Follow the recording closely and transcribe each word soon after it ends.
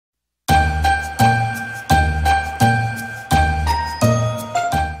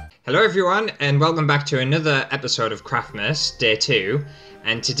Hello everyone and welcome back to another episode of Craftmas, day 2.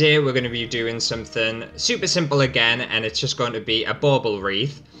 And today we're going to be doing something super simple again, and it's just going to be a bauble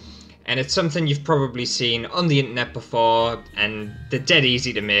wreath. And it's something you've probably seen on the internet before, and they're dead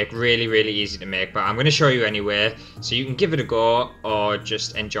easy to make, really easy to make. But I'm going to show you anyway, so you can give it a go or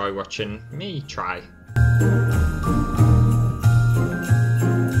just enjoy watching me try.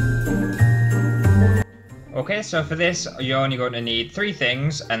 Okay, so for this, you're only going to need 3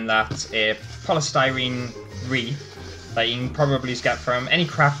 things, and that's a polystyrene wreath that you can probably get from any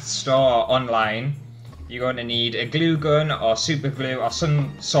craft store or online. You're going to need a glue gun or super glue or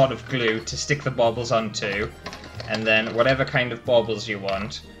some sort of glue to stick the baubles onto, and then whatever kind of baubles you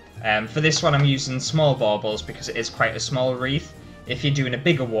want. For this one I'm using small baubles because it is quite a small wreath. If you're doing a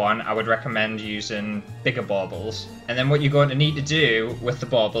bigger one, I would recommend using bigger baubles. And then what you're going to need to do with the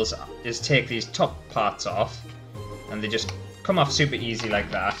baubles is take these top parts off, and they just come off super easy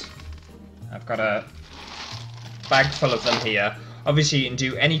like that. I've got a bag full of them here. Obviously you can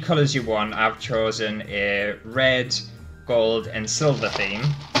do any colours you want. I've chosen a red, gold and silver theme.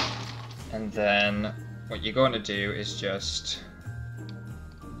 And then what you're going to do is just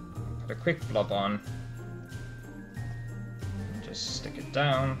put a quick blob on. Just stick it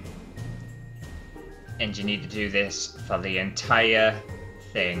down, and you need to do this for the entire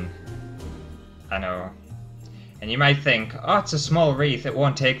thing. I know. And you might think, oh, it's a small wreath, it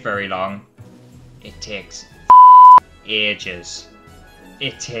won't take very long. It takes ages.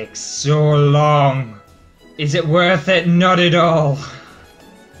 It takes so long. Is it worth it? Not at all.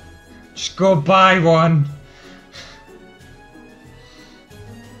 Just go buy one.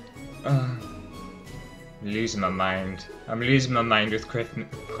 I'm losing my mind. I'm losing my mind with Craftmas.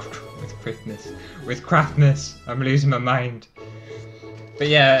 I'm losing my mind. But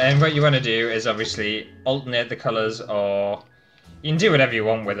yeah, and what you want to do is obviously alternate the colours, or you can do whatever you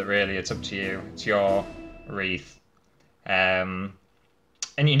want with it really, it's up to you. It's your wreath. And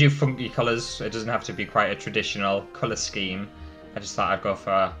you can do funky colours, it doesn't have to be quite a traditional colour scheme. I just thought I'd go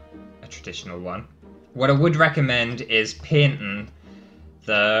for a traditional one. What I would recommend is painting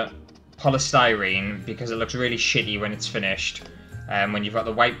the polystyrene, because it looks really shitty when it's finished. When you've got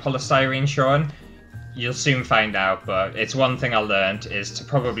the white polystyrene showing, you'll soon find out, but it's one thing I learned is to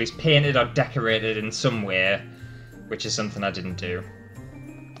probably paint it or decorate it in some way, which is something I didn't do.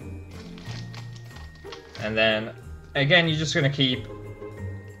 And then again, you're just going to keep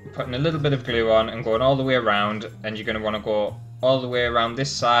putting a little bit of glue on and going all the way around, and you're going to want to go all the way around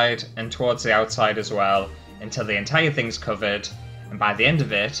this side and towards the outside as well until the entire thing's covered, and by the end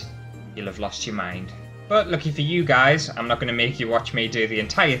of it you'll have lost your mind. But lucky for you guys, I'm not going to make you watch me do the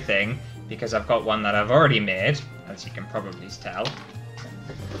entire thing, because I've got one that I've already made, as you can probably tell.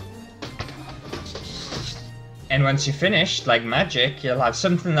 And once you're finished, like magic, you'll have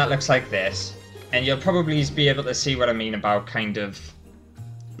something that looks like this. And you'll probably be able to see what I mean about kind of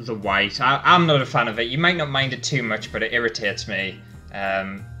the white. I'm not a fan of it. You might not mind it too much, but it irritates me.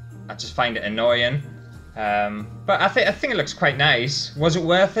 I just find it annoying. But I think it looks quite nice. Was it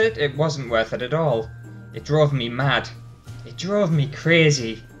worth it? It wasn't worth it at all. It drove me mad. It drove me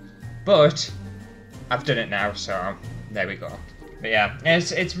crazy. But I've done it now, so there we go. But yeah,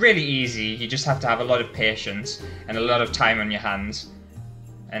 it's really easy. You just have to have a lot of patience and a lot of time on your hands,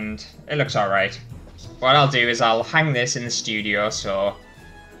 and it looks alright. What I'll do is I'll hang this in the studio so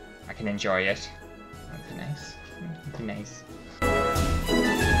I can enjoy it. That'd be nice. That'd be nice.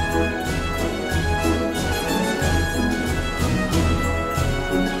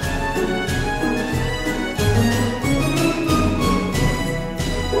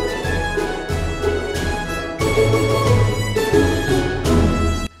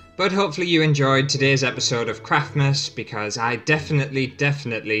 But hopefully you enjoyed today's episode of Craftmas, because I definitely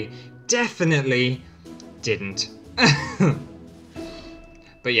didn't.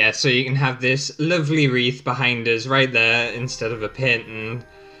 But yeah, so you can have this lovely wreath behind us right there instead of a painting.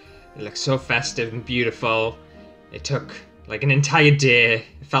 It looks so festive and beautiful. It took like an entire day.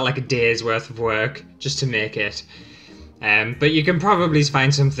 It felt like a day's worth of work just to make it. But you can probably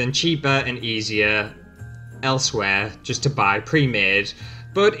find something cheaper and easier elsewhere just to buy pre-made.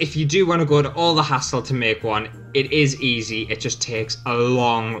 But if you do want to go to all the hassle to make one, it is easy. It just takes a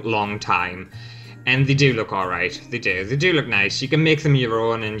long time. And they do look alright. They do look nice. You can make them your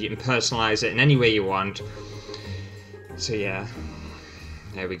own and you can personalise it in any way you want. So yeah,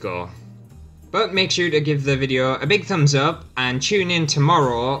 there we go. But make sure to give the video a big thumbs up and tune in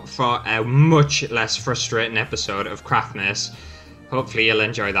tomorrow for a much less frustrating episode of Craftmas. Hopefully you'll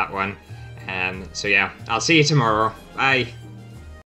enjoy that one. So yeah, I'll see you tomorrow. Bye.